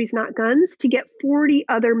groceries not guns to get 40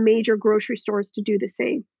 other major grocery stores to do the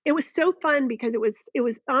same. It was so fun because it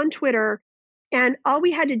was on Twitter, and all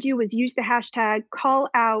we had to do was use the hashtag, call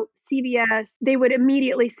out CVS. They would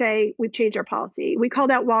immediately say, we've changed our policy. We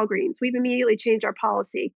called out Walgreens. We've immediately changed our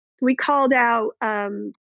policy. We called out,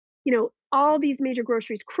 all these major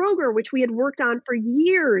groceries, Kroger, which we had worked on for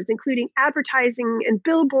years, including advertising and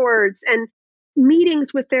billboards and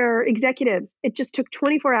meetings with their executives. It just took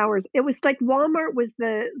 24 hours. It was like Walmart was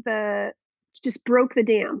the just broke the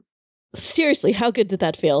dam. Seriously, how good did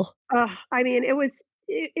that feel? I mean, it was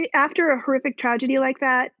after a horrific tragedy like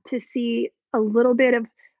that, to see a little bit of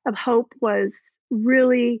hope was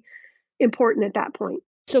really important at that point.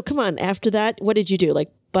 So come on, after that, what did you do?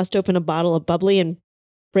 Like bust open a bottle of bubbly and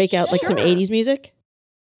break out like some 80s music?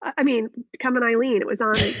 I mean, Come on Eileen, it was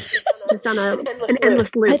on just on an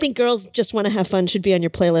endless loop. I think Girls Just Want to Have Fun should be on your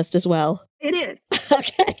playlist as well. It is.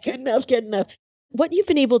 Okay, good enough. What you've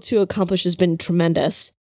been able to accomplish has been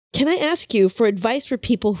tremendous. Can I ask you for advice for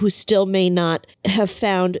people who still may not have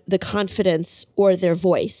found the confidence or their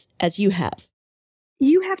voice as you have?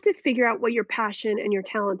 You have to figure out what your passion and your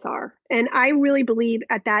talents are. And I really believe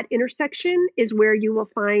at that intersection is where you will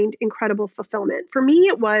find incredible fulfillment. For me,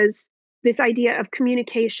 it was this idea of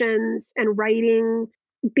communications and writing,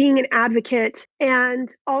 being an advocate,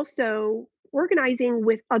 and also organizing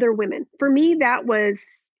with other women. For me, that was,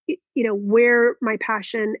 where my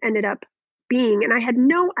passion ended up being. And I had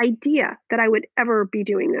no idea that I would ever be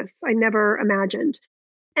doing this. I never imagined.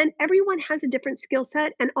 And everyone has a different skill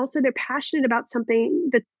set, and also they're passionate about something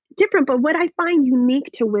that's different. But what I find unique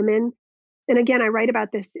to women, and again, I write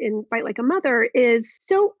about this in Fight Like a Mother, is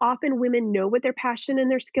so often women know what their passion and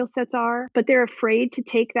their skill sets are, but they're afraid to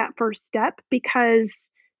take that first step because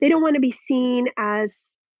they don't want to be seen as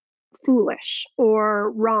foolish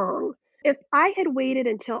or wrong. If I had waited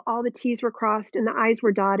until all the T's were crossed and the I's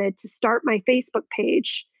were dotted to start my Facebook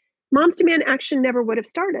page, Moms Demand Action never would have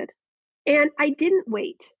started. And I didn't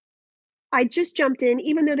wait. I just jumped in,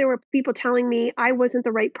 even though there were people telling me I wasn't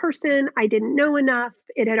the right person. I didn't know enough.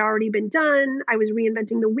 It had already been done. I was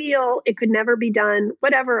reinventing the wheel. It could never be done,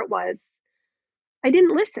 whatever it was. I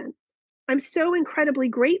didn't listen. I'm so incredibly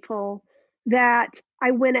grateful that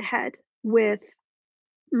I went ahead with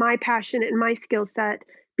my passion and my skill set,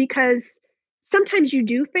 because sometimes you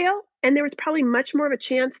do fail, and there was probably much more of a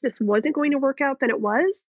chance this wasn't going to work out than it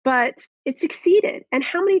was, but it succeeded. And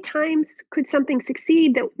how many times could something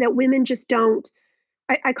succeed that women just don't?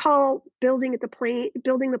 I call building the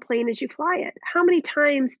plane as you fly it. How many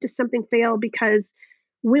times does something fail because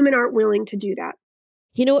women aren't willing to do that?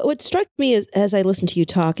 You know, what struck me as I listened to you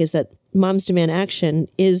talk is that Moms Demand Action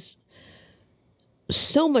is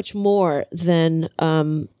so much more than,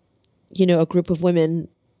 a group of women,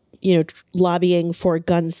 lobbying for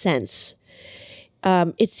gun sense.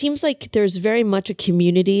 It seems like there's very much a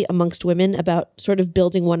community amongst women about sort of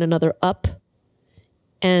building one another up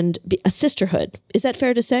and a sisterhood. Is that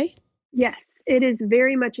fair to say? Yes, it is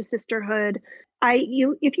very much a sisterhood.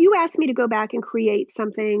 If you asked me to go back and create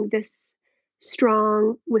something this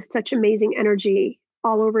strong with such amazing energy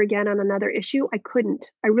all over again on another issue, I couldn't.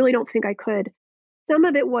 I really don't think I could. Some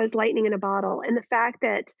of it was lightning in a bottle, and the fact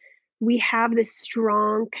that we have this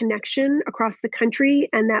strong connection across the country,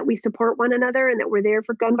 and that we support one another, and that we're there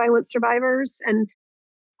for gun violence survivors. And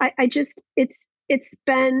it's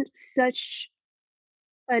been such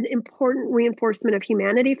an important reinforcement of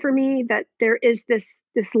humanity for me that there is this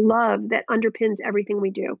love that underpins everything we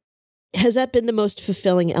do. Has that been the most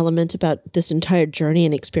fulfilling element about this entire journey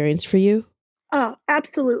and experience for you? Oh,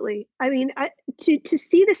 absolutely. I mean, to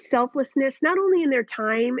see the selflessness, not only in their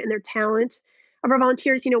time and their talent of our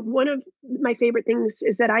volunteers. One of my favorite things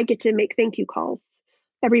is that I get to make thank you calls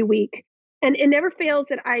every week. And it never fails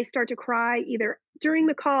that I start to cry either during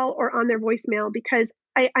the call or on their voicemail, because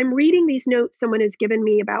I'm reading these notes someone has given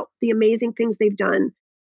me about the amazing things they've done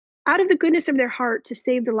out of the goodness of their heart to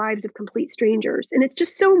save the lives of complete strangers. And it's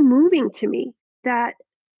just so moving to me that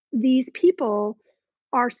these people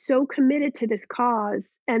are so committed to this cause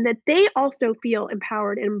and that they also feel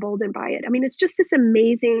empowered and emboldened by it. I mean, it's just this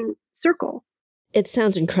amazing circle. It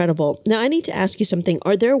sounds incredible. Now, I need to ask you something.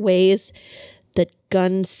 Are there ways that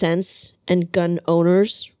gun sense and gun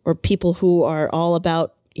owners or people who are all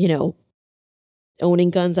about,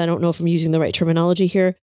 owning guns, I don't know if I'm using the right terminology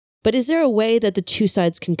here, but is there a way that the two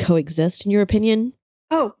sides can coexist, in your opinion?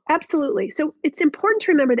 Oh, absolutely. So it's important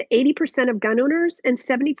to remember that 80% of gun owners and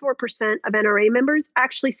 74% of NRA members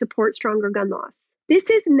actually support stronger gun laws. This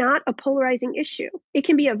is not a polarizing issue. It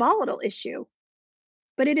can be a volatile issue,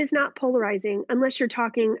 but it is not polarizing unless you're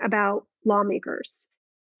talking about lawmakers.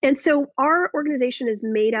 And so our organization is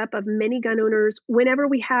made up of many gun owners. Whenever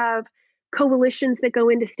we have coalitions that go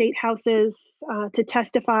into state houses to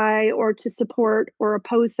testify or to support or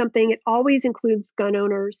oppose something, it always includes gun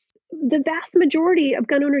owners. The vast majority of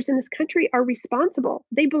gun owners in this country are responsible.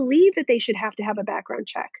 They believe that they should have to have a background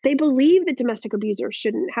check. They believe that domestic abusers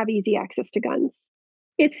shouldn't have easy access to guns.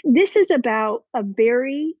 This is about a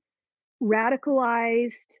very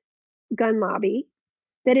radicalized gun lobby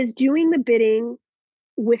that is doing the bidding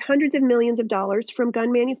with hundreds of millions of dollars from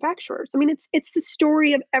gun manufacturers. I mean, it's the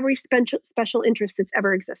story of every special interest that's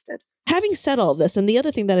ever existed. Having said all this, and the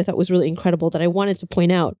other thing that I thought was really incredible that I wanted to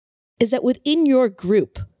point out is that within your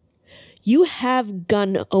group, you have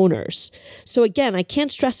gun owners. So again, I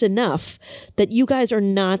can't stress enough that you guys are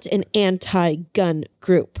not an anti-gun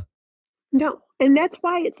group. No. And that's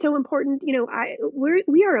why it's so important.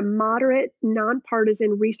 We are a moderate,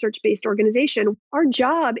 nonpartisan, research-based organization. Our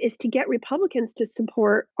job is to get Republicans to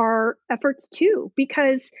support our efforts too,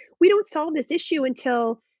 because we don't solve this issue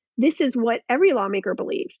until this is what every lawmaker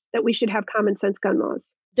believes, that we should have common sense gun laws.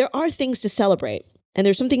 There are things to celebrate. And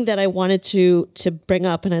there's something that I wanted to bring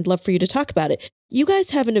up, and I'd love for you to talk about it. You guys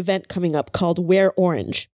have an event coming up called Wear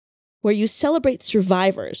Orange, where you celebrate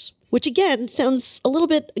survivors, which again sounds a little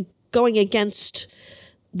bit going against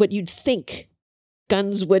what you'd think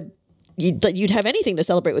guns would, that you'd have anything to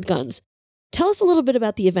celebrate with guns. Tell us a little bit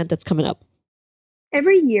about the event that's coming up.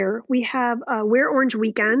 Every year we have a Wear Orange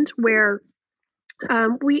weekend where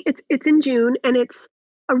it's in June, and it's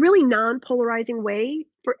a really non-polarizing way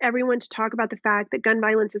for everyone to talk about the fact that gun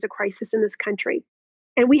violence is a crisis in this country.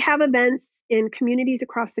 And we have events in communities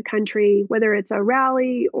across the country, whether it's a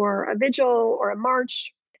rally or a vigil or a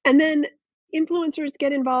march. And then influencers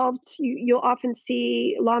get involved. You'll often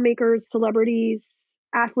see lawmakers, celebrities,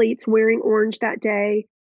 athletes wearing orange that day.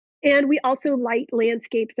 And we also light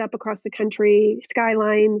landscapes up across the country,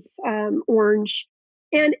 skylines, orange.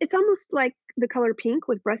 And it's almost like the color pink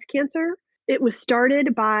with breast cancer. It was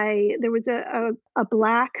started by, there was a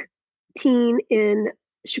Black teen in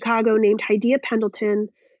Chicago named Hydea Pendleton.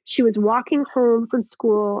 She was walking home from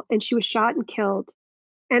school and she was shot and killed.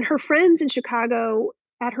 And her friends in Chicago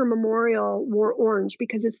at her memorial wore orange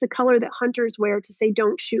because it's the color that hunters wear to say,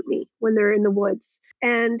 "Don't shoot me," when they're in the woods.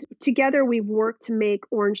 And together we've worked to make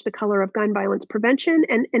orange the color of gun violence prevention.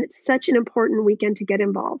 And it's such an important weekend to get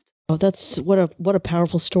involved. Oh, that's what a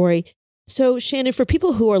powerful story. So Shannon, for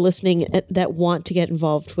people who are listening that want to get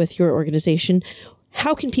involved with your organization,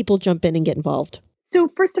 how can people jump in and get involved? So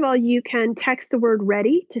first of all, you can text the word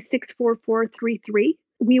READY to 64433.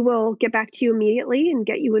 We will get back to you immediately and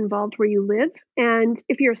get you involved where you live. And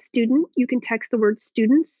if you're a student, you can text the word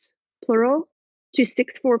students, plural, to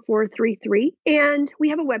 64433. And we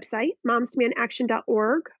have a website,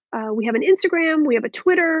 momsdemandAction.org. We have an Instagram, we have a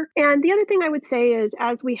Twitter. And the other thing I would say is,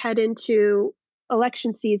 as we head into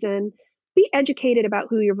election season, be educated about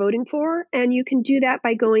who you're voting for. And you can do that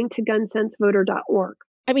by going to gunsensevoter.org.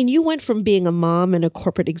 I mean, you went from being a mom and a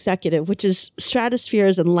corporate executive, which is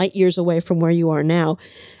stratospheres and light years away from where you are now.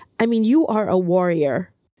 I mean, you are a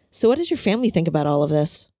warrior. So what does your family think about all of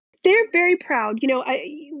this? They're very proud.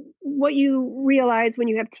 What you realize when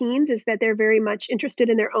you have teens is that they're very much interested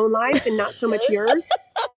in their own lives and not so much yours.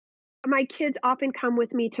 My kids often come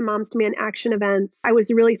with me to Moms Demand Action events. I was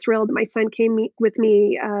really thrilled that my son came with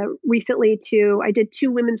me recently I did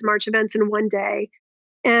 2 Women's March events in one day.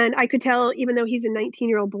 And I could tell, even though he's a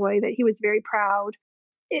 19-year-old boy, that he was very proud.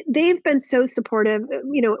 They've been so supportive,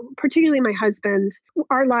 particularly my husband.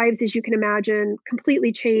 Our lives, as you can imagine,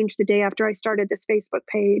 completely changed the day after I started this Facebook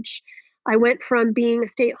page. I went from being a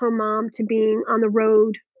stay-at-home mom to being on the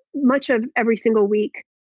road much of every single week.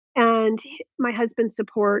 And my husband's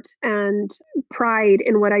support and pride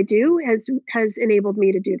in what I do has enabled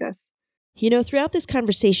me to do this. Throughout this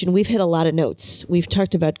conversation, we've hit a lot of notes. We've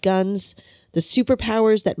talked about guns, the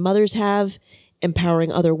superpowers that mothers have,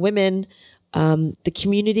 empowering other women, the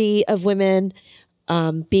community of women,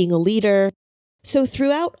 being a leader. So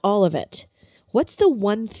throughout all of it, what's the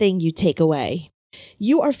one thing you take away?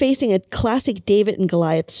 You are facing a classic David and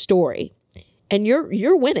Goliath story, and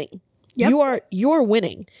you're winning. Yep. You're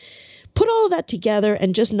winning. Put all of that together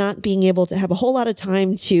and just not being able to have a whole lot of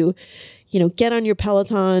time to, get on your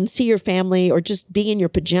Peloton, see your family, or just be in your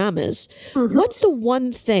pajamas. Mm-hmm. What's the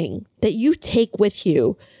one thing that you take with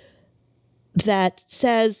you that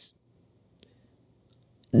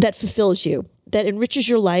fulfills you, that enriches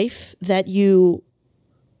your life, that you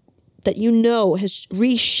know has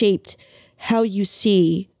reshaped how you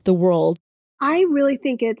see the world? I really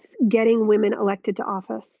think it's getting women elected to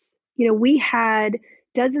office. We had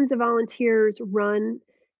dozens of volunteers run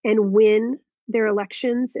and win their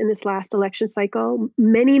elections in this last election cycle.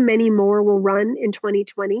 Many, many more will run in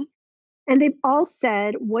 2020. And they've all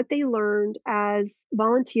said what they learned as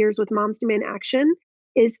volunteers with Moms Demand Action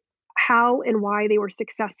is how and why they were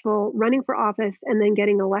successful running for office and then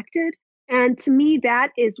getting elected. And to me,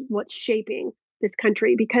 that is what's shaping this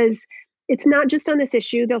country, because it's not just on this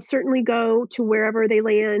issue. They'll certainly go to wherever they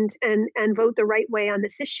land and vote the right way on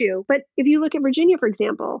this issue. But if you look at Virginia, for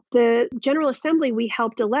example, the General Assembly we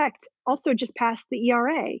helped elect also just passed the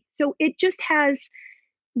ERA. So it just has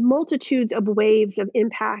multitudes of waves of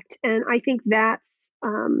impact. And I think that's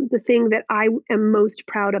the thing that I am most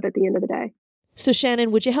proud of at the end of the day. So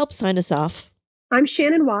Shannon, would you help sign us off? I'm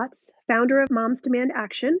Shannon Watts, founder of Moms Demand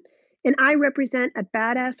Action, and I represent a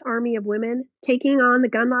badass army of women taking on the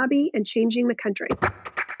gun lobby and changing the country.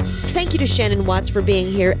 Thank you to Shannon Watts for being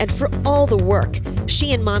here and for all the work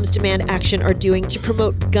she and Moms Demand Action are doing to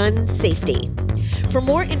promote gun safety. For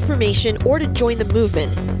more information or to join the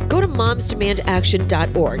movement, go to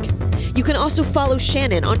momsdemandaction.org. You can also follow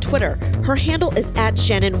Shannon on Twitter. Her handle is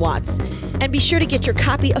 @ShannonWatts. And be sure to get your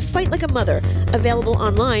copy of Fight Like a Mother, available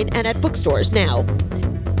online and at bookstores now.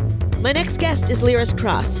 My next guest is Lyris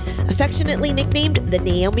Cross, affectionately nicknamed the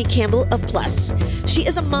Naomi Campbell of Plus. She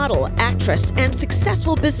is a model, actress, and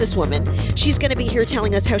successful businesswoman. She's going to be here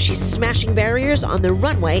telling us how she's smashing barriers on the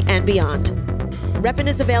runway and beyond. Reppin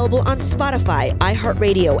is available on Spotify,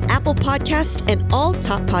 iHeartRadio, Apple Podcasts, and all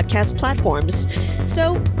top podcast platforms.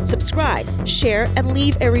 So subscribe, share, and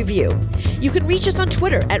leave a review. You can reach us on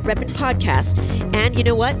Twitter at Reppin Podcast. And you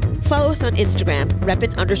know what? Follow us on Instagram,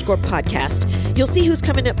 Reppin_podcast. You'll see who's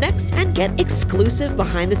coming up next and get exclusive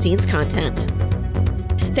behind-the-scenes content.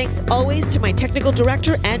 Thanks always to my technical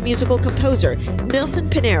director and musical composer,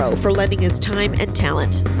 Nelson Pinero, for lending his time and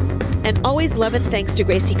talent. And always love and thanks to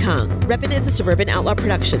Gracie Kong. Reppin is a Suburban Outlaw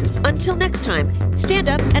Productions. Until next time, stand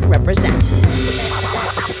up and represent.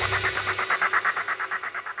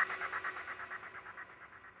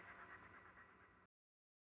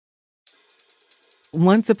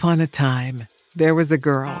 Once upon a time, there was a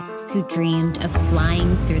girl who dreamed of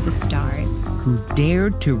flying through the stars, who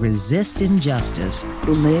dared to resist injustice,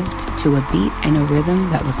 who lived to a beat and a rhythm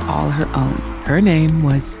that was all her own. Her name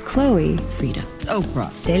was Chloe, Frida,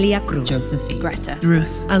 Oprah, Celia Cruz, Josephine, Greta,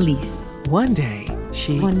 Ruth, Elise. One day,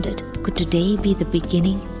 she wondered, could today be the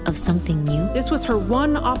beginning of something new? This was her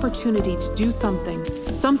one opportunity to do something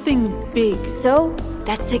big. So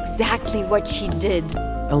that's exactly what she did.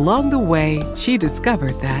 Along the way, she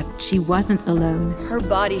discovered that she wasn't alone. Her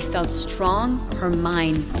body felt strong, her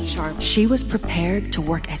mind sharp. She was prepared to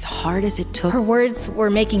work as hard as it took. Her words were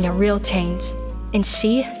making a real change, and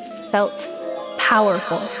she felt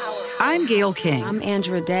powerful. I'm Gail King. I'm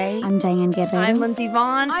Andra Day. I'm Diane Guerrero. I'm Lindsey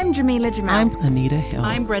Vaughn. I'm Jamila Jamal. I'm Anita Hill.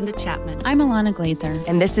 I'm Brenda Chapman. I'm Alana Glazer.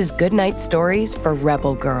 And this is Goodnight Stories for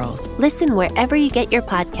Rebel Girls. Listen wherever you get your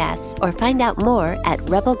podcasts or find out more at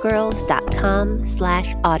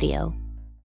rebelgirls.com/audio.